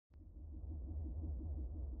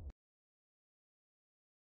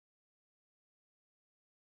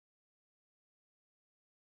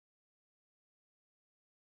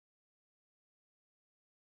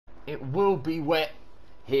It will be wet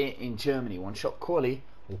here in Germany. One Shot Corley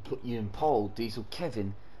will put you in pole. Diesel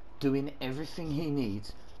Kevin doing everything he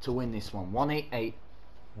needs to win this one. 188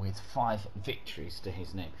 with 5 victories to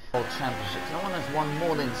his name. World Championships. No one has won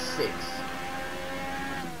more than 6.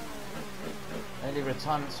 Early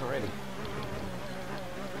retirements already.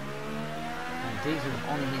 And Diesel's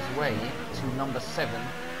on his way to number 7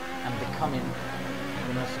 and becoming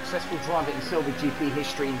the most successful driver in Silver GP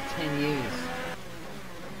history in 10 years.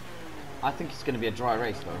 I think it's going to be a dry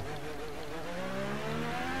race though.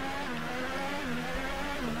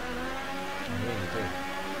 I really do.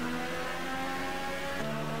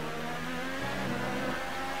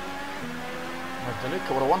 Well,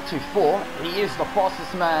 DeLuca with a 1:24. He is the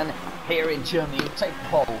fastest man here in Germany. He'll take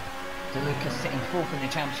pole. DeLuca sitting 4th in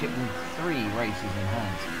the championship with 3 races in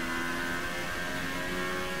hand.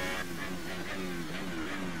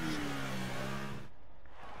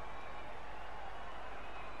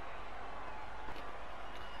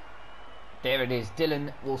 There it is.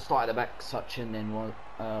 Dylan will start at the back. Sachin, then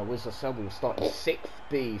Wizard Selby will start in 6th.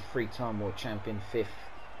 B, 3-time world champion. 5th,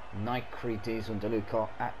 Nike, Diesel and DeLuca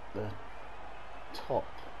at the top.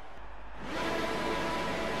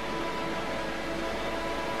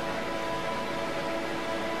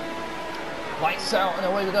 Lights out and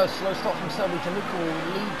away we go. Slow start from Selby. DeLuca will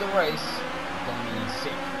lead the race. Then in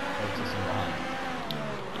 6th, Otis in behind.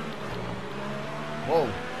 Whoa.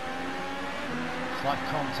 Slight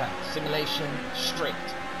contact, simulation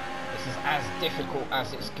strict. This is as difficult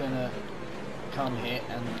as it's gonna come here,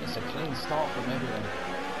 and it's a clean start from everyone.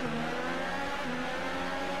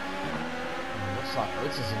 And it looks like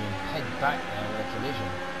Otis has been pegged back there with a collision.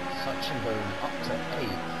 Sachin going up to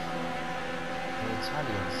 8th. The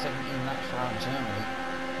Italian, 17 laps around Germany.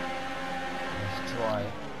 Nice dry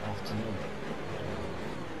afternoon.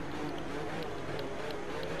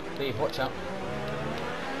 Steve, watch out.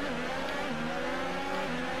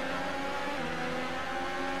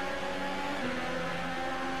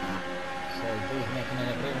 He's making an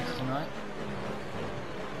appearance tonight.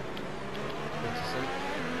 Good to see.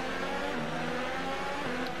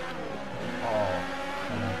 Oh,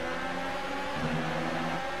 come on.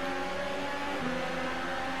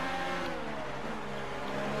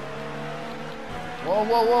 Whoa,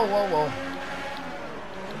 whoa, whoa, whoa, whoa.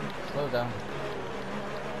 Slow down.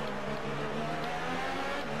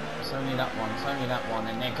 It's only that one, it's only that one,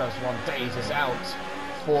 and there goes one. Dave is out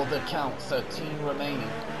for the count. 13 remaining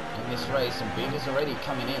in this race, and Bean is already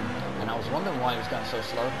coming in, and I was wondering why he was going so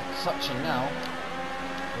slow. Sachin now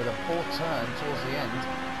with a poor turn towards the end,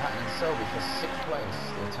 Patton and Selby for 6th place,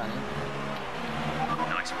 the Italian.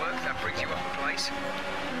 Nice work, that brings you up a place.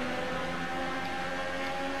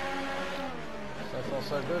 So far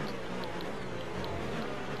so good.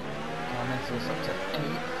 Carmento's up to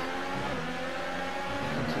 8th.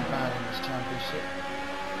 Not too bad in this championship.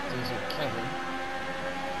 Diesel Kevin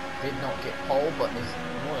did not get pole, but is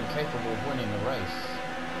more than capable of winning the race.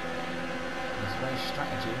 His race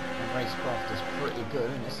strategy and racecraft is pretty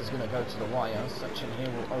good, and this is going to go to the wire. Sachin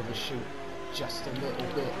here will overshoot just a little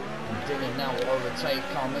bit, and Dylan now will overtake.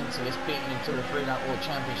 Carmento is beating him to the 3-lap World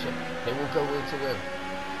Championship. They will go wheel to wheel.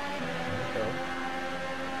 There we go.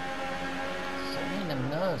 Setting them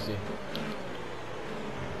nerves here.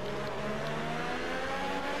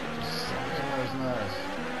 Just setting those nerves.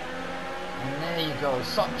 And there you go,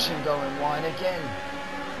 Sachin going wide again.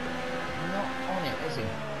 Not on it, is he?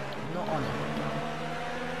 Not on it.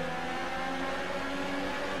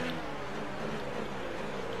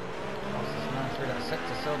 Fastest man through that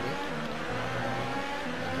sector, Selby.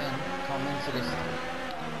 Again, Carmento this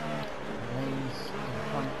remains in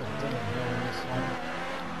front of Dylan here in this one.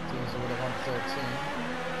 Diesel with a 113.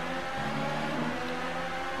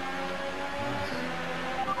 Nice.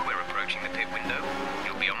 We're approaching the pit window.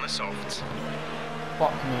 You'll be on the softs.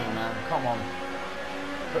 Fuck me, man. Come on.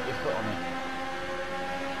 Put your foot on it.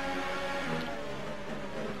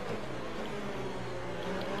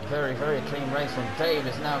 Very, very clean race, and Dave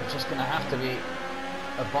is now just going to have to be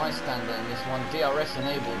a bystander in this one. DRS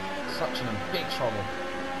enabled. Sachin in big trouble.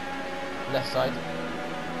 Left side.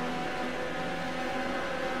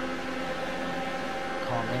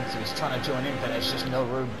 Carmento is trying to join in, but there's just no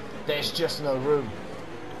room. There's just no room.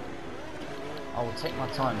 I will take my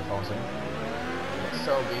time if I was him.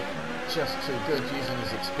 Selby just too good using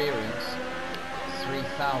his experience.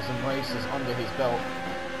 3,000 races under his belt.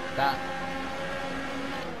 That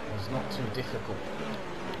was not too difficult.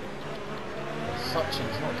 But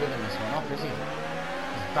Sachin's not giving this one up, is he?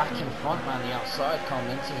 He's back in front, man, the outside.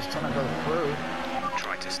 Carmento is trying to go through.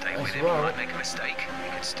 Try to stay with him, you might make a mistake.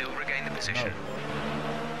 You could still regain the position. No.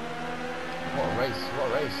 What a race, what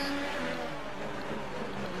a race.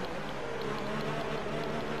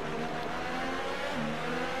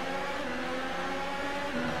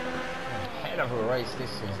 Hell of a race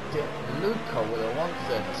this is. Luca with a 113.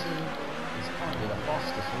 He's currently the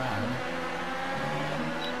fastest man.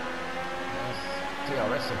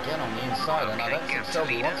 There's DRS again on the inside, and I don't think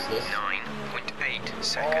Selby wants this. 9.8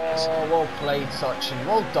 seconds. Oh, well played, Sachin.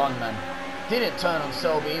 Well done, man. Didn't turn on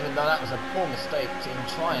Selby, even though that was a poor mistake to even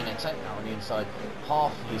try and attempt that on the inside.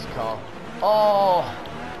 Half his car. Oh,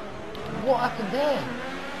 what happened there?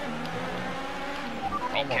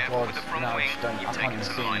 Oh my God, no, I can't even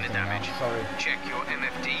see anything now, sorry. Check your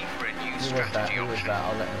MFD for a new Who was that? strategy Who was option. that?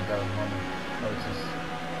 I'll let him go. Otis.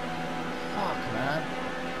 Fuck, man.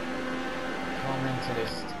 Come into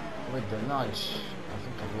this with the nudge. I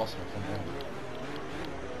think I've lost my control.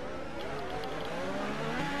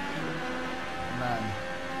 Man.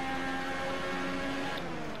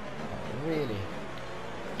 Oh, really?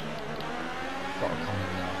 Gotta come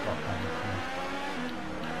in now. Gotta come in.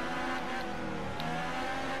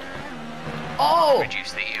 Oh!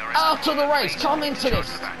 Reduce the ERS Out of the race! Come into this!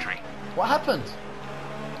 What happened?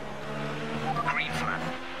 Green flag.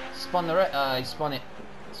 Spun the he spun it.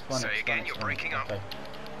 Spun Say it. again, you're breaking up. Okay.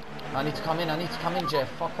 I need to come in, Jeff.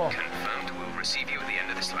 Fuck off. Confirmed. We'll receive you at the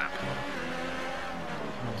end of this lap.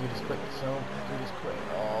 Can I do this quick, so do this quick.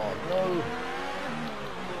 Oh no!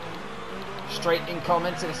 Straight in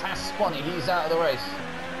into this has spun it. He's out of the race.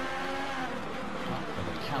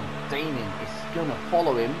 Count Damien is gonna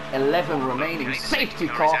follow him. 11 remaining. Okay, Safety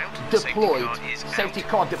car deployed. Safety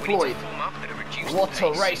car deployed. What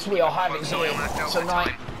a race we are having here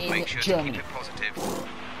tonight in Germany.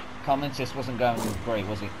 Commentis wasn't going great,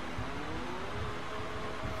 was he?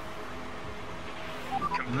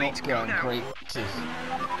 Not going great. It is.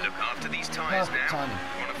 Look after these tyres now. Timing.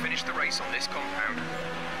 You want to finish the race on this compound.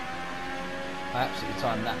 I absolutely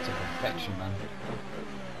timed that to perfection, man.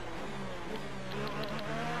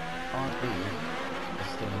 RB is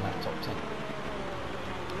still in that top 10.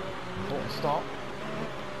 Important start.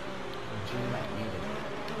 G-Mac needed.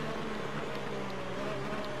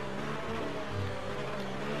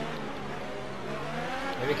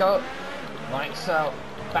 Here we go. Lights out.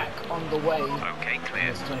 Back on the way. Okay, clear.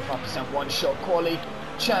 There's 25% one-shot quali.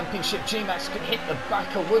 Championship. G-Max could hit the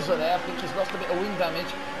back of Wizard there. I think he's lost a bit of wing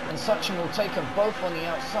damage. And Sachin will take them both on the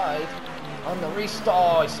outside. On the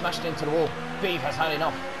restart. Oh, he smashed into the wall. Beeve has had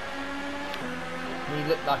enough. He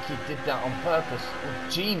looked like he did that on purpose. Well,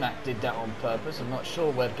 G-Mac did that on purpose. I'm not sure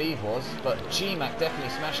where Beeve was, but G-Mac definitely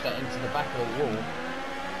smashed that into the back of the wall.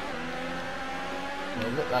 And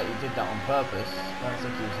it looked like he did that on purpose. I don't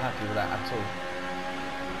think he was happy with that at all.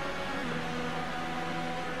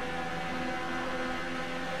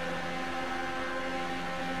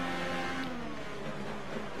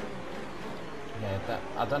 Yeah, that,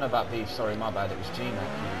 I don't know about Beeve, sorry, my bad. It was G-Mac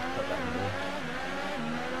who put that in the wall.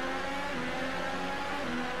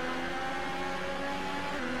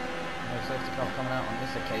 Safety car coming out on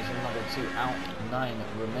this occasion, number 2 out, 9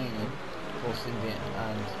 remaining, Force India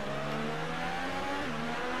and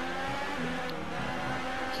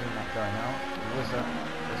G-Mac going out. Wizard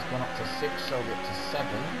has gone up to 6, Selby up to 7,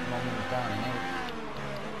 Norman down in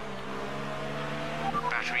 8.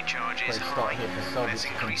 Battery charge is high. Let's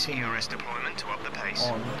increase ERS deployment to up the pace.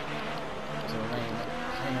 On to remain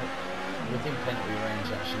within penalty range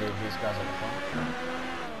actually of these guys at the front.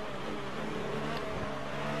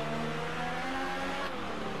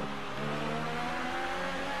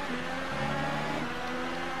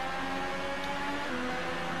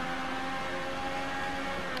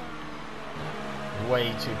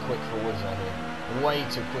 Way too quick for Wizard here. Way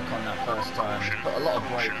too quick on that first time. Put a lot of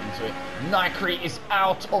brake into it. Nycrete is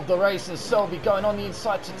out of the race and Selby going on the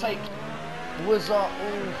inside to take Wizard.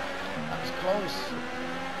 Ooh, that was close.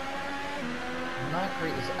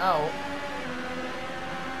 Nycrete is out.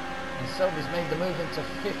 And Selby's made the move into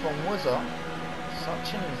 5th on Wizard.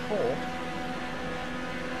 Sachin in 4th.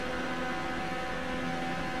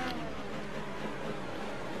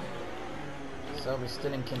 Selby's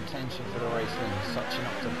still in contention for the race win, Sachin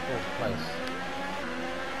up to 4th place.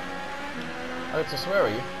 Otis, where are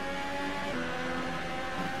you?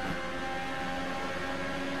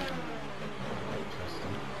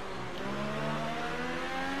 Interesting.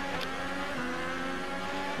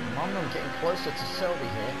 Mumram getting closer to Selby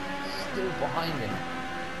here, still behind him.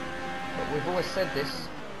 But we've always said this,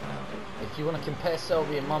 if you want to compare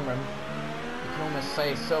Selby and Mumram, you can almost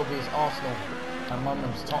say Selby is Arsenal and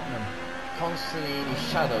Mumram's Tottenham. Constantly in his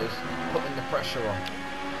shadows, putting the pressure on.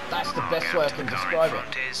 That's the best way I can describe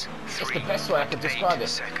it. It's the best way I can describe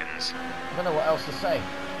it. I don't know what else to say.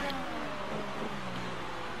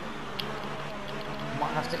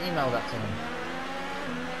 Might have to email that to him.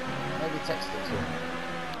 Maybe text it to him.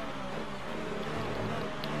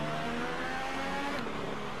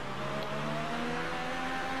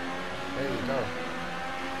 go.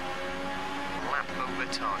 Lap over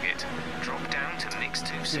target. Drop down to mix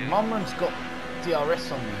too See, soon. Mumrun's got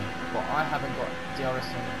DRS on me, but I haven't got DRS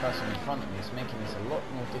on the person in front of me. It's making this a lot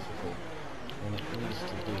more difficult than it used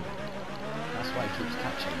to be. That's why he keeps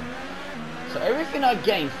catching me. So everything I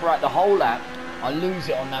gain throughout the whole lap, I lose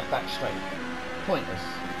it on that back straight. Pointless.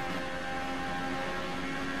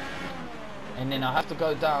 And then I have to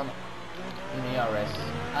go down in the ERS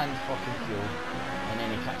and fucking fuel, and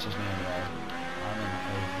then he catches me anyway. I'm in a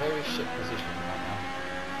very shit position right now.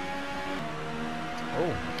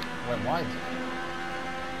 Oh, went wide.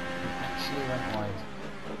 He actually went wide.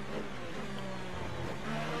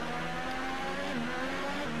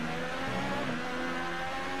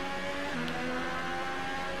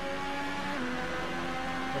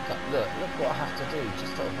 Look what I have to do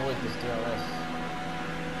just to avoid this DRS.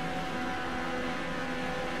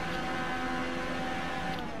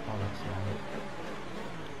 Oh, that's right.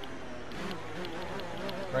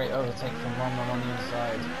 Great overtake from Mumrun on the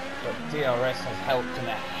inside, but DRS has helped him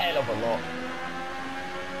a hell of a lot.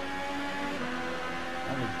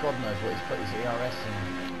 Only God knows what he's put his ERS and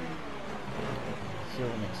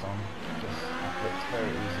fuel mix on, because that looks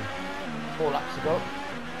very easy. 4 laps to go.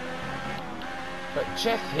 But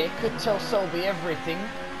Jeff here could tell Selby everything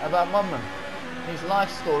about Mumrun, his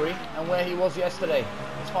life story and where he was yesterday.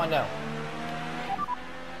 Let's find out.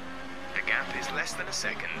 The gap is less than a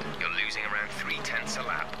second. You're losing around 3/10 a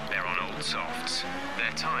lap. They're on old softs.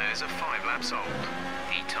 Their tyres are 5 laps old.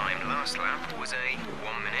 The time last lap was a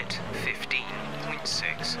 1 minute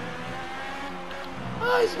 15.6.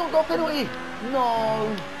 Ah, he's not got a penalty.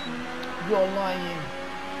 No, you're lying.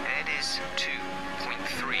 Ed is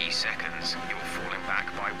 2.3 seconds. You're falling back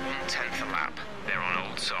by 1/10 a lap. They're on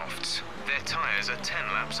old softs. Their tyres are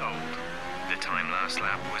 10 laps old. The time last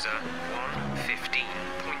lap was a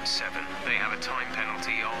 1:15.7. They have a time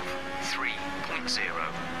penalty of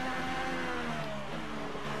 3.0.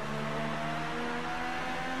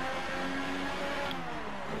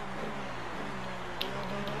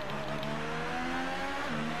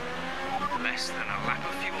 Less than a lap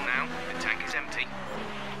of fuel now. The tank is empty.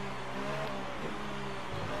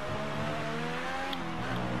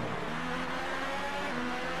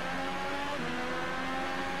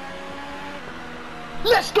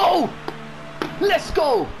 Let's go! Let's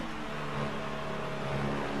go!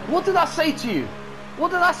 What did I say to you? What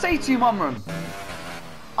did I say to you, Mumrun?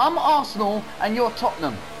 I'm Arsenal and you're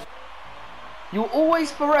Tottenham. You'll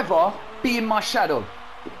always forever be in my shadow.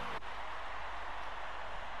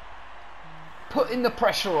 Putting the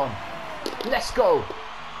pressure on. Let's go.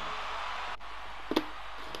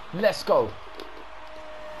 Let's go.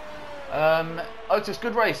 Otis,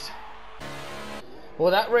 good race.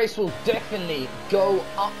 Well, that race will definitely go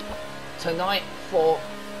up tonight for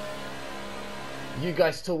you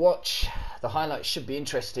guys to watch. The highlights should be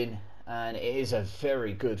interesting, and it is a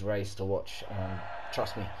very good race to watch.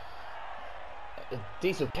 Trust me.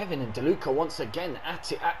 Diesel, Kevin and DeLuca once again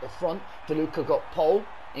at it at the front. DeLuca got pole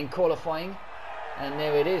in qualifying, and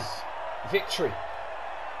there it is. Victory.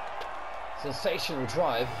 Sensational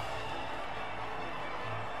drive.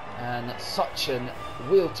 And such an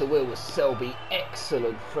wheel-to-wheel with Selby,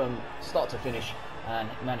 excellent from start to finish, and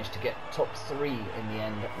managed to get top 3 in the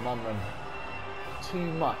end. Mumrun,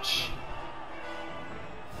 too much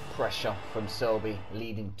pressure from Selby,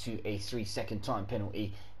 leading to a 3-second time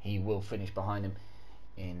penalty. He will finish behind him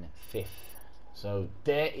in 5th. So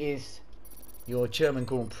there is your German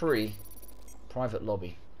Grand Prix private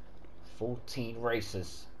lobby. 14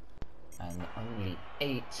 races and only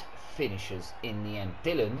 8 finishers in the end.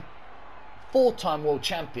 Dylan, 4-time world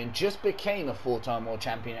champion, just became a 4-time world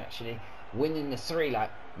champion actually, winning the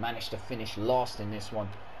 3-lap, managed to finish last in this one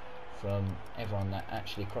from everyone that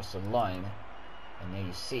actually crossed the line. And there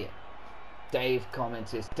you see it. Dave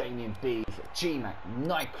Commentis, Damien Bees, GMAC,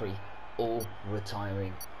 Nikri all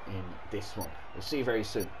retiring in this one. We'll see you very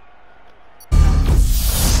soon.